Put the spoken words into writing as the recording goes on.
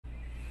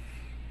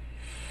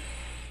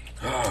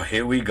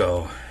here we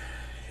go.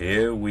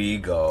 Here we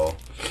go.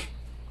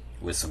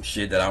 With some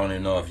shit that I don't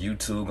even know if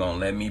YouTube gonna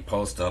let me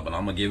post up, but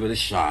I'm gonna give it a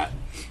shot.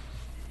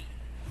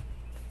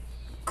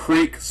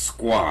 Creek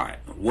Squad.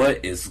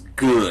 What is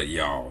good,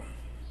 y'all?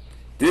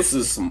 This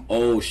is some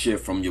old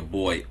shit from your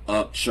boy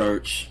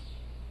Upchurch.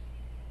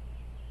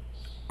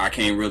 I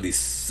can't really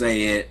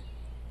say it.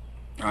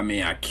 I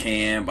mean, I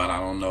can, but I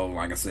don't know.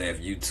 Like I said,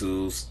 if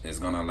YouTube is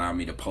gonna allow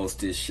me to post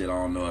this shit, I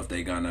don't know if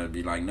they're gonna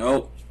be like,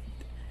 nope,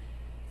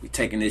 we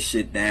taking this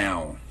shit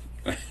down.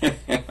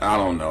 I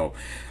don't know.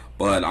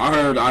 But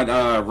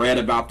I read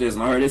about this,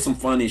 and I heard it's some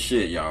funny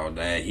shit, y'all.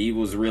 That he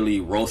was really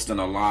roasting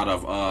a lot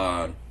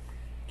of,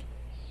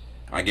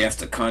 I guess,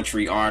 the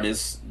country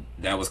artists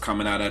that was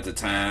coming out at the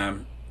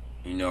time,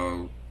 you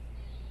know.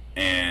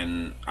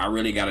 And I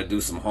really got to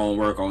do some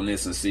homework on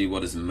this and see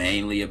what it's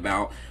mainly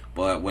about.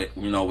 But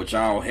with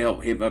y'all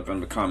help, hit up in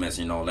the comments,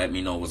 let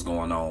me know what's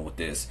going on with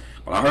this.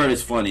 But I heard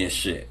it's funny as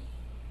shit.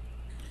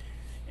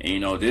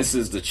 And this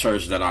is the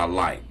church that I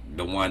like.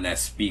 The one that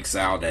speaks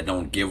out, that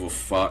don't give a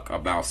fuck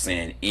about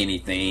saying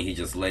anything. He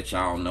just let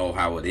y'all know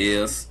how it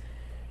is.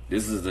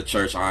 This is the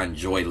church I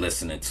enjoy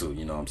listening to,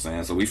 you know what I'm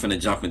saying? So we finna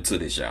jump into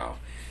this, y'all.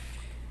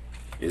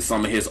 It's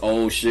some of his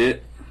old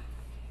shit.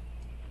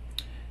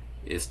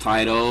 It's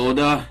titled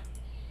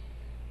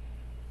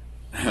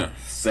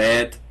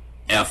Sad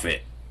F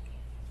It.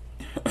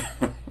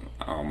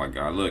 Oh my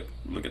god, look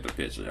at the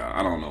picture, y'all.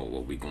 I don't know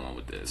what we going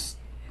with this.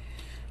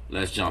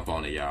 Let's jump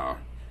on it, y'all.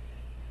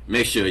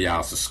 Make sure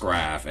y'all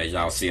subscribe. As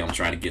y'all see, I'm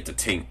trying to get to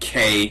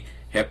 10K.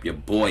 Help your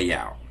boy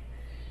out.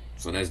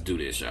 So let's do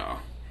this, y'all.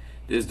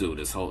 This dude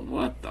is holding.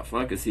 What the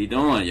fuck is he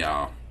doing,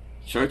 y'all?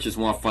 Church is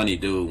one funny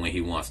dude when he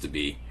wants to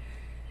be.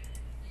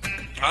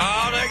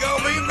 Oh, they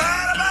gonna be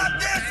mad about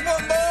this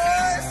one,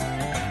 boys.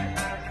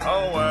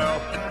 Oh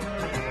well.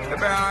 It'll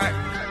be alright.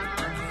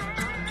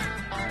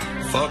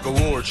 Fuck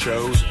award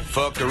shows,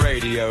 fuck the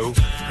radio,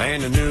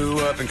 and the new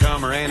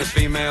up-and-comer and his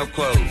female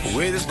clothes.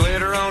 With his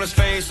glitter on his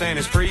face and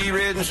his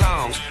pre-written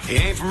songs, he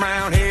ain't from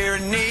around here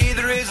and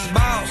neither is his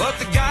boss. But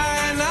the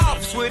guy in the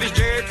office with his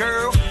jerry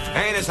curl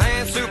and his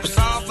hands super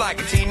soft like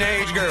a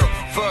teenage girl.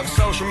 Fuck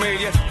social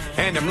media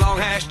and them long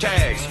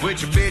hashtags,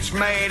 which a bitch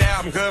made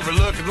album cover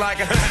looking like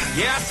a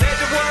yeah, I said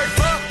the word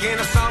fuck in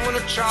a song on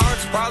the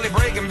charts, probably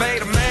breaking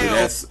beta mail.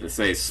 Let's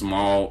say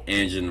Small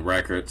Engine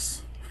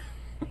Records.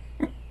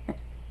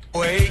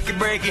 Achy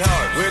breaky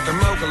heart with their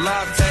mocha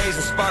lattes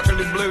and sparkly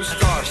blue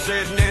scarves,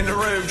 sitting in the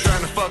room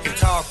trying to fucking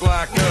talk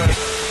like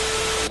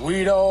us.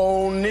 We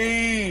don't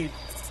need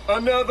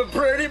another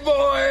pretty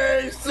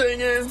boy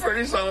singing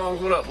pretty songs.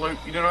 What up, Luke?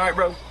 You doing all right,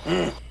 bro?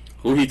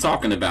 Who he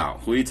talking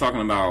about? Who he talking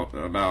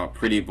about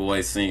pretty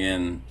boys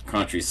singing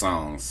country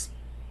songs?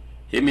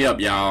 Hit me up,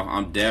 y'all.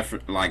 I'm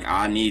definitely,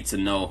 I need to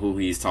know who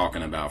he's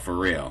talking about, for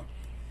real.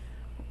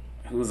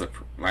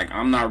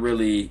 I'm not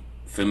really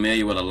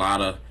familiar with a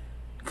lot of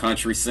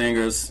country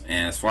singers,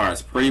 and as far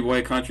as pretty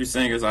boy country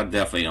singers, I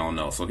definitely don't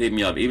know. So hit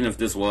me up. Even if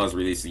this was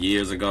released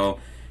years ago,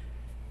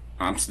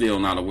 I'm still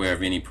not aware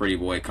of any pretty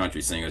boy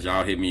country singers.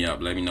 Y'all hit me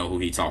up. Let me know who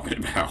he talking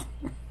about.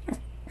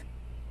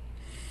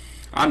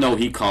 I know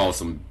he called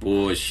some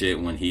bullshit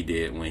when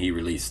he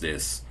released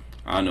this.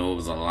 I know it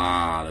was a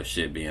lot of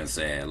shit being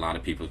said. A lot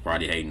of people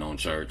probably hating on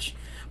church,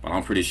 but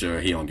I'm pretty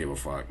sure he don't give a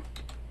fuck.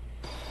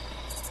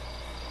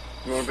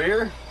 You want a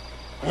beer?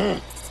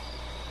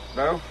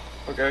 No?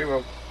 Okay,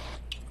 well.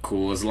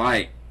 Coors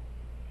Light.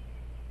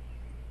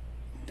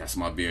 That's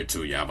my beer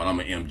too, y'all, but I'm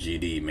an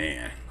MGD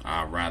man.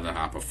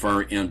 I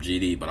prefer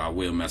MGD, but I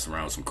will mess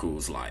around with some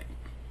Coors Light.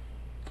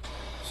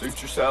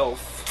 Suit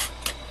yourself.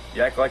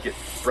 You act like it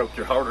broke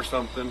your heart or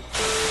something.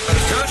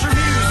 Country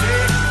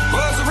music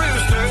was a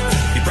rooster.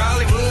 You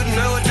probably wouldn't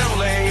know it don't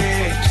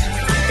lay eggs.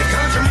 If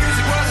country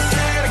music was a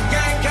set of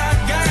gang cop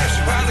gas,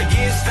 you probably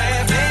get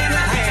stabbed in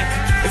the hand.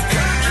 If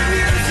country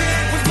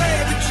music was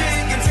made with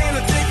chickens in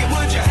a ticket,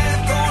 would you have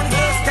corn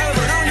bus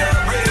covered on your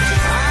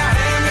bridges? I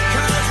am the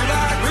country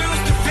like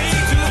rooster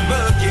feed to a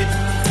bucket.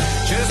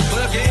 Just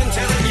looking,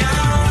 telling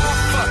y'all,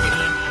 fuck it.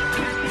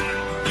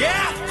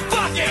 Yeah,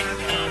 fuck it.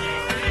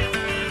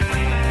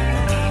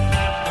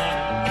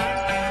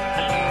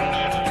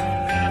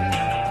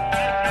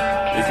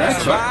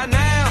 That's by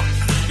now,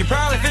 you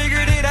probably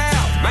figured it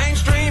out.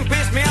 Mainstream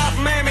pissed me off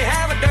and made me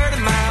have a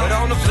dirty mouth. But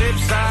on the flip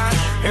side,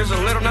 here's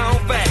a little known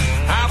fact.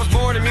 I was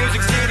born in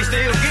Music City,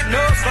 still getting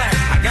no slack.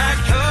 I got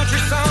country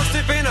songs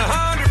tipping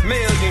 100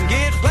 million.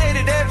 Get played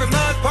at every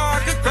mud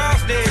park across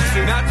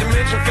Dixie. Not to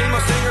mention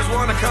female singers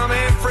want to come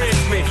and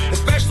frisk me.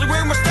 Especially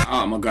when we're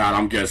oh my god,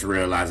 I'm just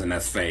realizing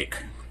that's fake.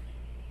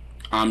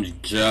 I'm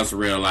just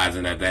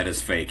realizing that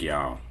is fake,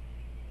 y'all.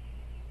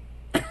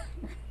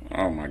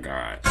 Oh my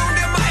god.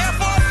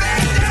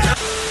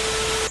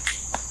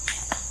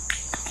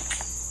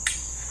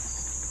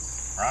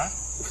 Right?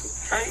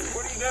 Hey,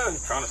 what are you doing?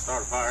 Trying to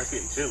start a fire. It's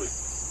getting chilly.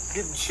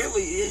 Getting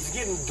chilly. It's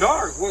getting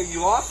dark. What,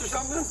 you lost or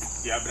something?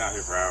 Yeah, I've been out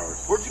here for hours.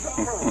 Where'd you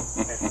come from?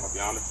 I'll be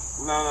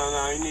honest.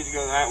 No. You need to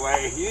go that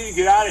way. You need to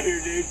get out of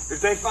here, dude.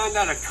 If they find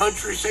out a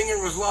country singer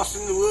was lost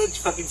in the woods,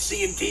 fucking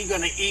CMT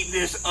gonna eat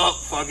this up,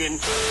 fucking.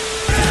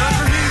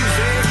 country music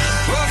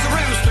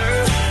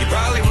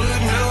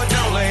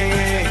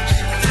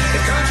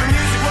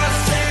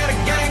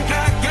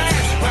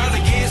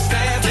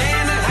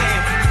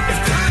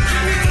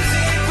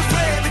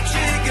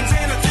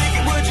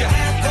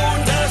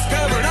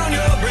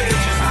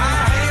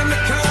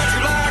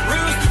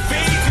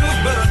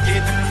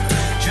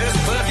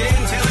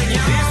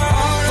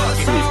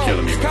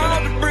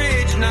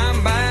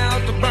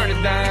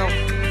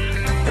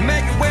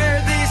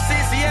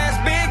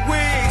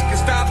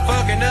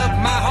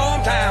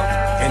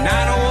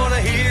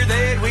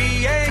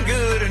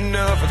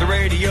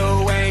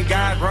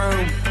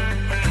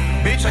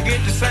bitch, I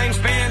get the same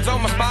spins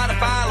on my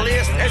Spotify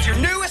list as your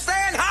newest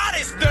and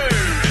hottest dude.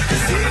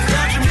 If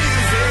country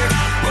music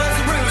was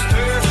a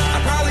rooster,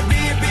 I'd probably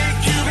be a big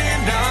Cuban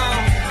dog.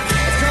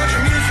 If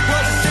country music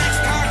was a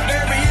six-cock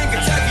derby in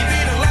Kentucky, be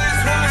the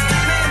last one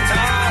standing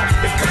tall.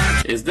 If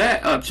country Is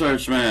that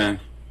Upchurch, man?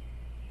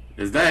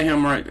 Is that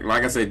him right?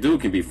 Like I said,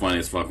 dude can be funny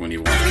as fuck when he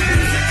wants to be.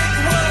 music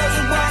was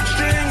a rock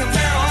string of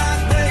narrow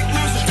eyes, break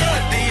loose and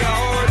strut the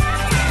yard.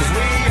 'Cause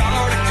we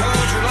are the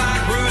country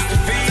like rooster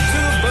feet to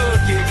a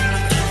bucket.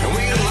 And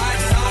we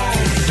like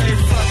songs that say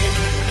fuck it.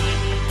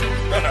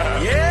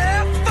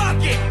 Yeah, fuck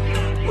it.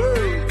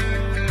 Woo.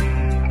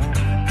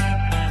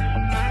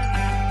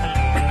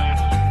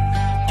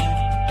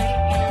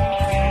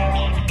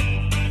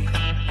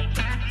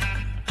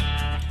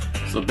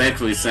 So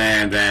basically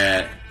saying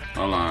that,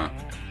 hold on.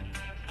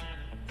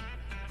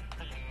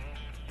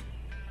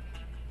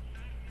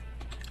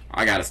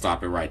 I gotta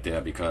stop it right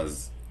there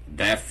because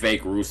that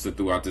fake rooster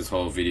throughout this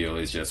whole video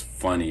is just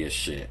funny as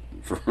shit.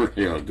 For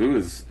real. Dude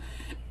is...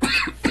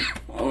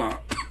 Hold on.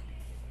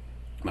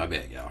 My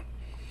bad, y'all.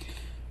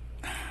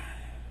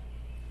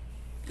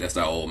 That's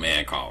that old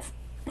man cough.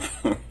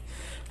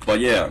 But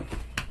yeah.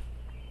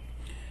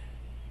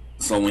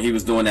 So when he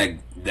was doing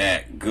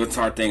that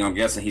guitar thing, I'm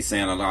guessing he's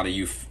saying a lot of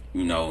you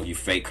know, you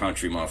fake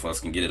country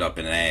motherfuckers can get it up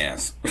in the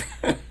ass.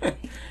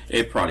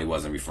 It probably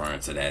wasn't referring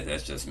to that.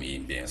 That's just me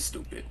being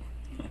stupid.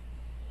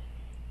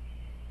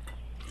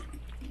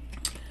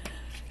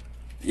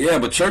 Yeah,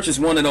 but Church is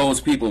one of those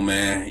people,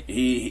 man.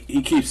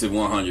 He keeps it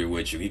 100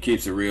 with you. He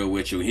keeps it real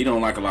with you. He don't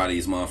like a lot of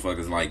these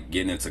motherfuckers like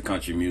getting into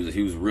country music.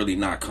 Who's really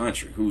not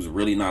country. Who's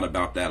really not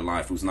about that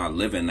life. Who's not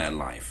living that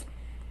life.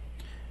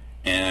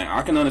 And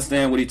I can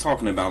understand what he's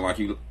talking about.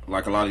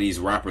 Like a lot of these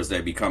rappers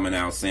that be coming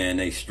out saying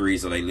they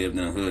streets or they lived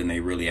in the hood and they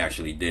really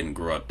actually didn't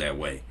grow up that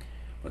way.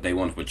 But they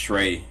want to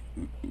portray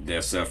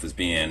themselves as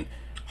being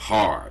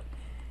hard.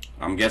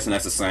 I'm guessing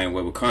that's the same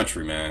way with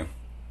country, man.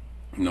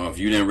 You know, if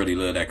you didn't really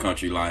live that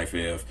country life,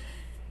 if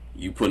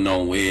you putting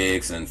on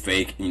wigs and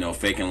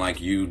faking like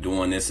you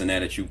doing this and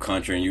that you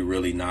country and you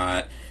really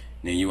not,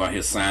 then you out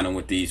here signing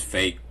with these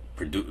fake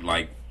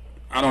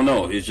I don't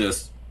know. It's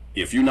just,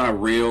 if you're not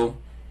real,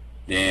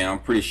 then I'm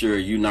pretty sure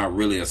you're not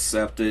really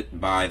accepted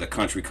by the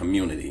country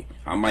community.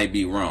 I might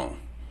be wrong,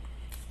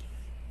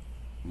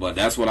 but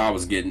that's what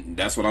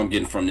I'm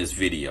getting from this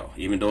video.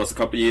 Even though it's a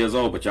couple years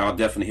old, but y'all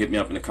definitely hit me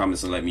up in the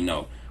comments and let me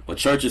know. But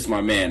Church is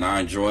my man. I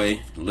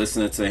enjoy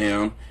listening to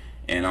him,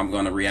 and I'm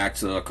gonna react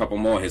to a couple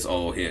more of his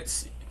old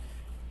hits.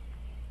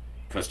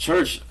 Cause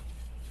Church,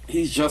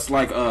 he's just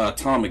like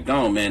Tom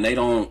McDonald, man. They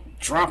don't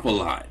drop a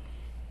lot.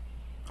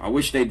 I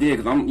wish they did,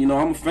 cause I'm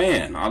a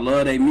fan. I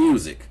love their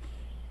music.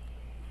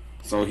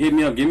 So hit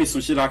me up, give me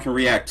some shit I can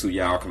react to,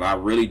 y'all, cause I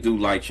really do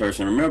like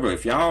Church. And remember,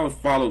 if y'all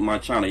followed my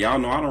channel, y'all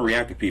know I don't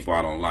react to people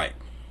I don't like.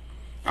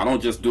 I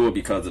don't just do it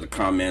because of the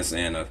comments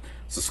and the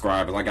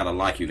subscribers. I gotta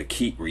like you to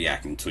keep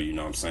reacting to, you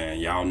know what I'm saying?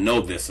 Y'all know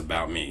this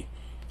about me.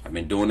 I've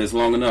been doing this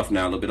long enough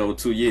now, a little bit over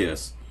 2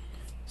 years.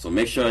 So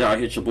make sure y'all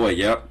hit your boy.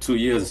 Yep, 2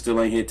 years and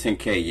still ain't hit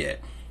 10K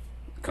yet.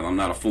 Cause I'm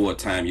not a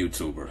full-time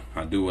YouTuber.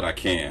 I do what I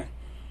can.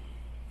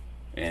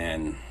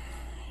 And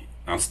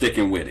I'm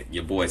sticking with it.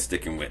 Your boy's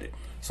sticking with it.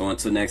 So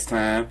until next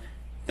time,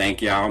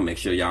 thank y'all. Make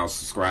sure y'all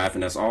subscribe.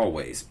 And as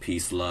always,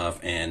 peace, love,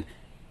 and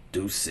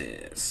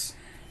deuces.